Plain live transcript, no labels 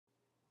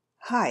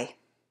Hi,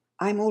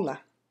 I'm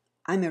Ulla.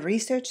 I'm a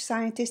research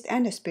scientist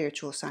and a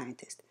spiritual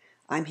scientist.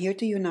 I'm here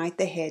to unite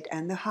the head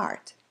and the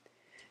heart.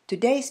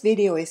 Today's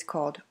video is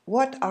called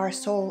What are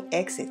Soul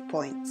Exit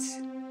Points?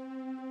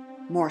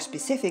 More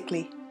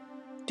specifically,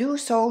 do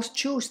souls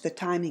choose the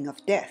timing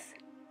of death?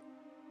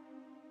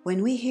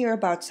 When we hear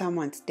about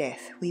someone's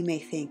death, we may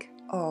think,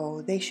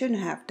 oh, they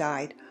shouldn't have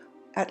died,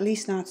 at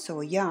least not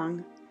so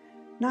young,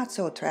 not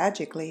so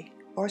tragically,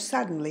 or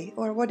suddenly,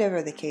 or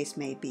whatever the case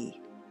may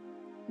be.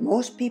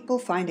 Most people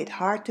find it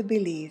hard to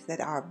believe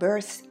that our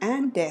births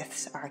and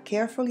deaths are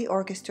carefully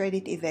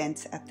orchestrated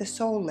events at the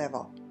soul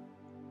level.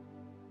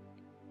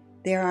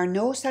 There are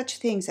no such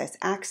things as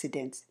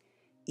accidents,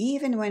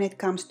 even when it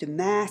comes to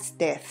mass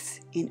deaths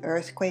in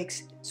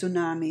earthquakes,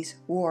 tsunamis,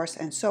 wars,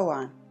 and so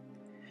on.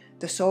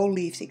 The soul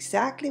leaves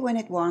exactly when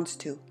it wants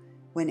to,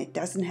 when it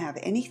doesn't have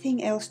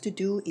anything else to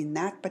do in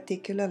that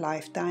particular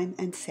lifetime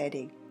and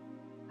setting.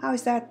 How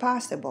is that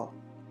possible?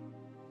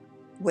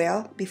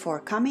 Well, before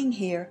coming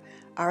here,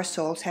 our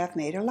souls have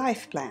made a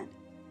life plan.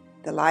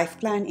 The life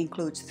plan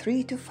includes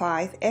 3 to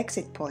 5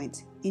 exit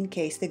points in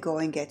case the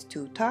going gets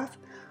too tough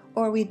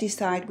or we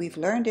decide we've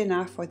learned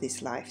enough for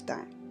this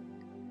lifetime.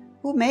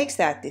 Who makes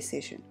that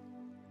decision?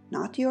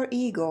 Not your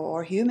ego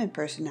or human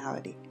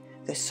personality.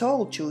 The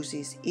soul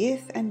chooses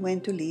if and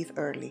when to leave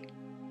early.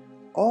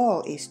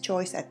 All is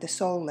choice at the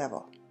soul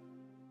level.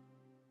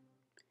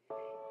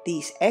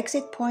 These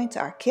exit points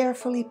are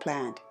carefully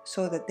planned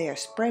so that they are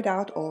spread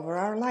out over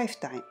our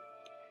lifetime.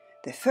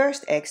 The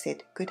first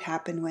exit could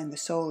happen when the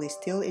soul is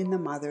still in the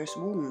mother's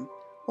womb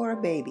or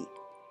a baby.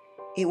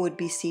 It would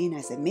be seen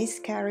as a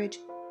miscarriage,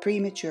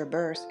 premature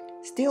birth,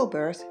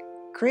 stillbirth,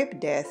 crib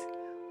death,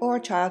 or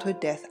childhood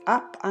death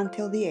up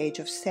until the age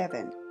of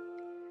 7.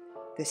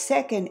 The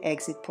second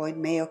exit point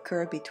may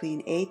occur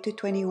between 8 to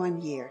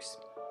 21 years.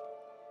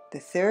 The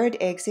third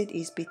exit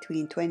is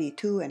between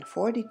 22 and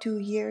 42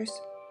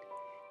 years.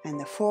 And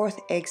the fourth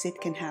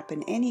exit can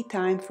happen any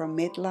time from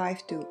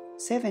midlife to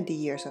 70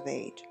 years of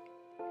age.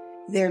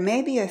 There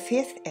may be a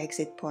fifth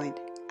exit point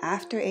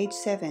after age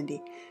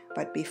 70,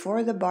 but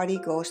before the body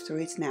goes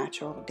through its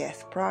natural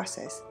death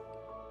process.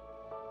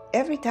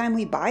 Every time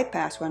we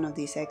bypass one of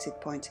these exit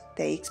points,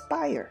 they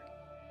expire.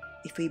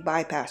 If we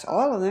bypass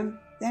all of them,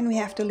 then we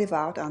have to live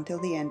out until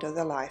the end of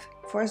the life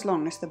for as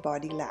long as the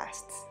body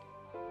lasts.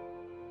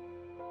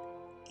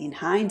 In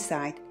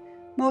hindsight,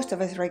 most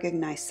of us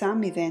recognize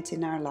some events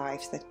in our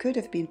lives that could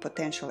have been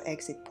potential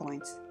exit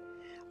points,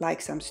 like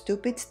some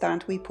stupid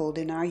stunt we pulled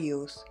in our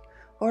youth,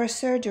 or a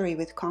surgery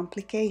with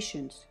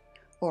complications,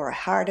 or a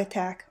heart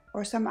attack,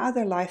 or some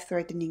other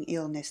life-threatening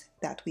illness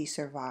that we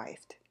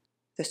survived.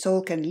 The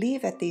soul can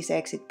leave at these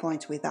exit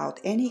points without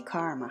any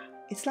karma.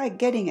 It's like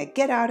getting a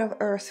Get Out of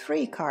Earth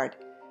free card,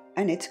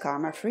 and it's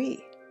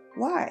karma-free.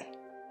 Why?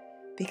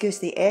 Because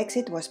the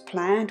exit was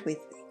planned with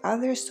the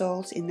other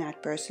souls in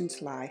that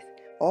person's life.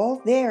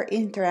 All their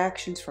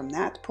interactions from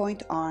that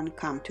point on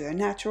come to a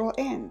natural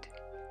end.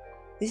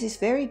 This is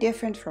very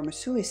different from a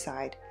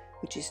suicide,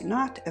 which is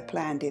not a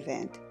planned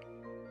event.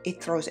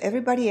 It throws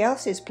everybody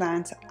else's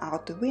plans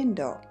out the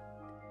window.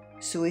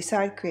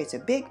 Suicide creates a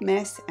big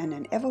mess and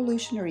an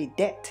evolutionary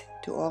debt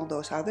to all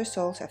those other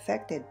souls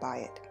affected by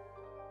it.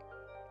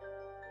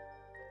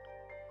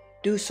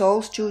 Do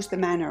souls choose the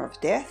manner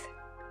of death?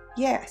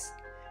 Yes.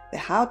 The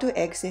how to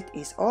exit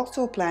is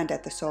also planned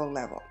at the soul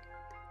level.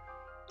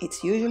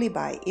 It's usually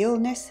by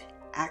illness,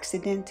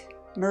 accident,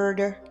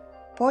 murder,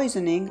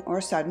 poisoning, or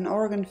sudden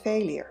organ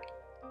failure.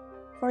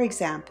 For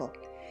example,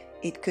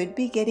 it could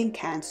be getting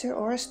cancer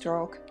or a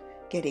stroke,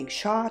 getting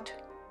shot,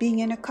 being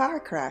in a car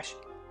crash,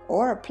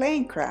 or a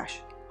plane crash,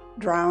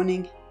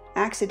 drowning,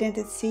 accident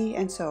at sea,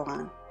 and so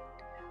on.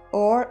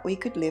 Or we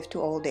could live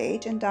to old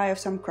age and die of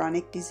some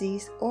chronic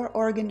disease or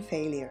organ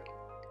failure.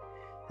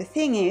 The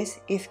thing is,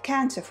 if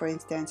cancer, for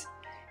instance,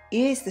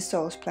 is the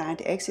soul's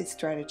planned exit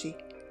strategy,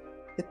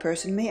 the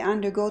person may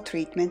undergo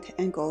treatment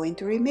and go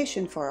into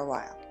remission for a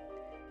while.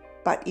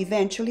 But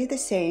eventually the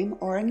same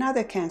or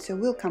another cancer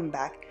will come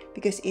back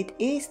because it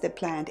is the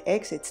planned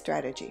exit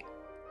strategy.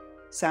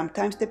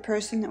 Sometimes the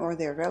person or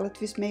their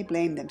relatives may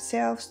blame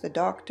themselves, the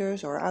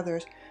doctors, or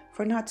others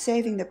for not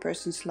saving the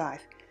person's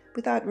life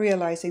without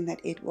realizing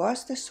that it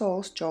was the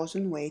soul's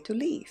chosen way to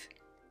leave.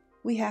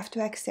 We have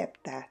to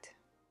accept that.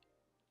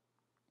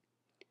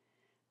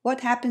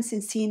 What happens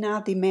in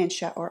senile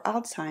dementia or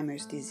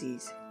Alzheimer's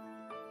disease?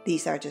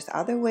 These are just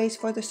other ways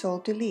for the soul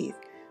to leave,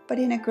 but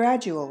in a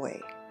gradual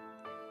way.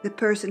 The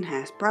person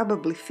has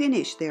probably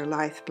finished their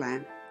life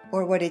plan,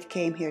 or what it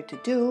came here to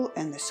do,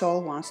 and the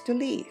soul wants to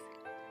leave.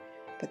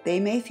 But they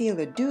may feel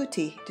a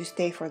duty to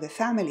stay for the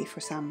family for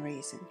some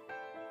reason.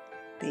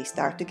 They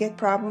start to get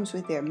problems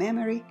with their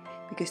memory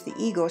because the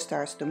ego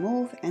starts to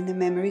move and the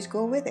memories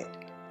go with it.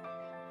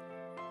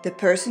 The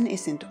person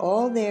isn't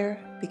all there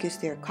because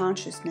their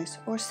consciousness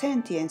or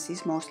sentience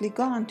is mostly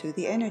gone to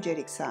the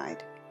energetic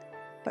side.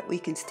 But we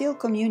can still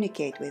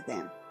communicate with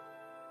them.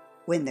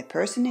 When the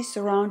person is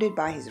surrounded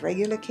by his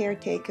regular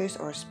caretakers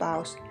or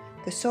spouse,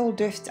 the soul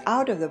drifts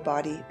out of the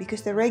body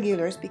because the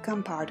regulars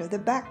become part of the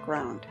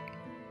background.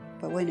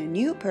 But when a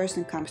new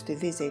person comes to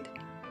visit,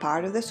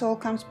 part of the soul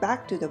comes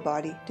back to the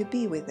body to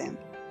be with them.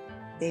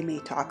 They may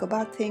talk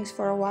about things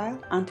for a while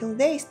until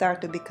they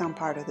start to become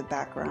part of the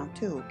background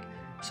too,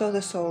 so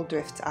the soul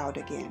drifts out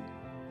again.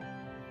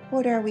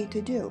 What are we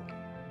to do?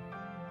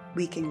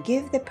 We can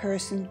give the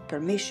person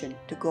permission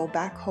to go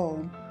back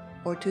home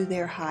or to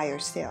their higher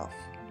self.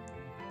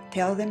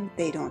 Tell them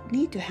they don't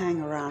need to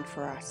hang around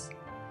for us.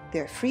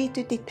 They're free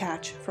to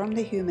detach from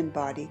the human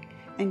body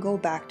and go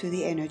back to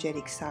the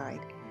energetic side,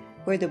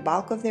 where the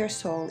bulk of their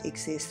soul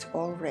exists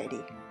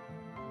already.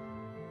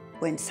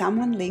 When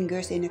someone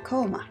lingers in a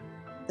coma,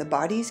 the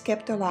body is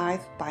kept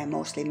alive by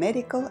mostly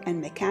medical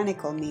and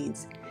mechanical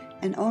means,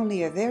 and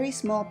only a very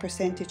small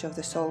percentage of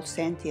the soul's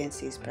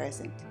sentience is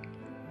present.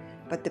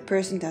 But the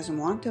person doesn't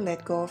want to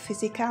let go of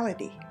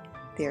physicality.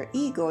 Their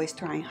ego is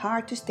trying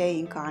hard to stay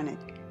incarnate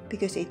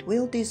because it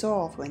will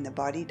dissolve when the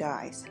body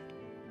dies.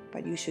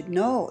 But you should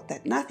know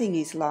that nothing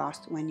is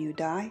lost when you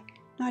die,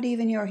 not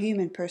even your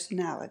human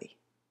personality.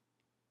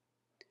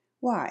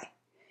 Why?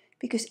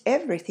 Because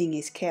everything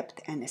is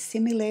kept and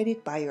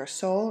assimilated by your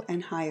soul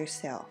and higher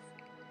self.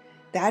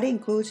 That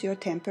includes your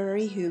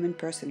temporary human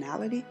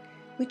personality,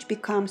 which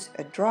becomes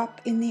a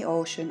drop in the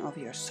ocean of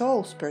your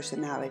soul's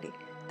personality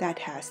that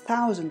has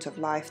thousands of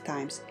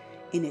lifetimes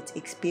in its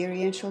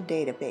experiential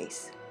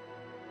database.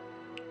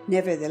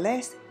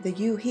 Nevertheless, the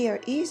you here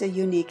is a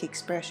unique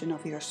expression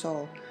of your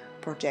soul,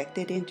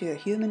 projected into a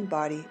human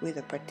body with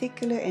a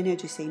particular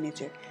energy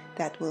signature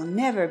that will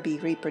never be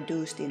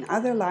reproduced in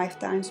other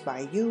lifetimes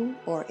by you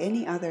or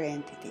any other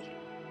entity.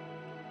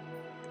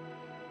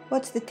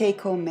 What's the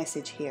take-home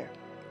message here?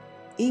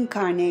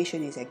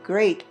 Incarnation is a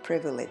great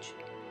privilege.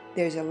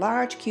 There's a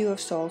large queue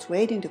of souls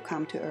waiting to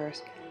come to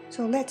Earth,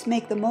 so let's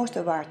make the most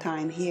of our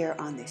time here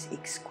on this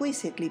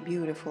exquisitely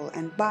beautiful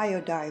and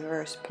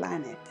biodiverse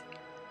planet.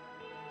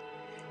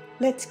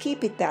 Let's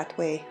keep it that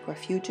way for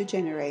future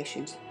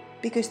generations,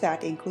 because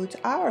that includes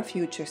our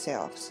future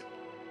selves.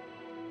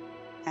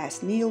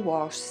 As Neil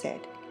Walsh said,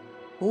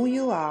 who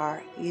you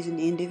are is an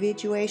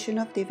individuation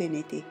of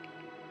divinity.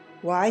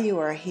 Why you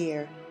are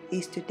here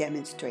is to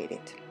demonstrate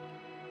it.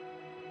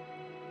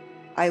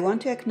 I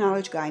want to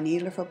acknowledge Guy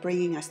Needler for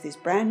bringing us this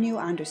brand new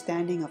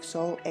understanding of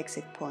soul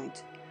exit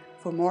points.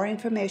 For more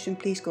information,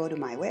 please go to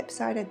my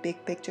website at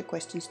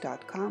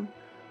bigpicturequestions.com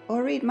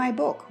or read my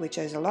book, which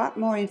has a lot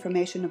more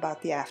information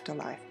about the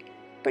afterlife.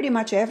 Pretty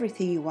much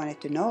everything you wanted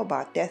to know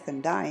about death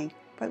and dying,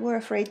 but were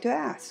afraid to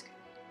ask.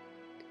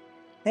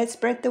 Let's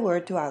spread the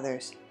word to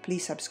others.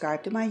 Please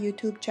subscribe to my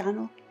YouTube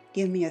channel,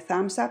 give me a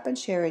thumbs up and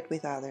share it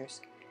with others.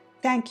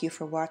 Thank you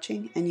for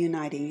watching and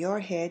uniting your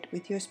head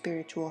with your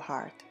spiritual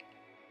heart.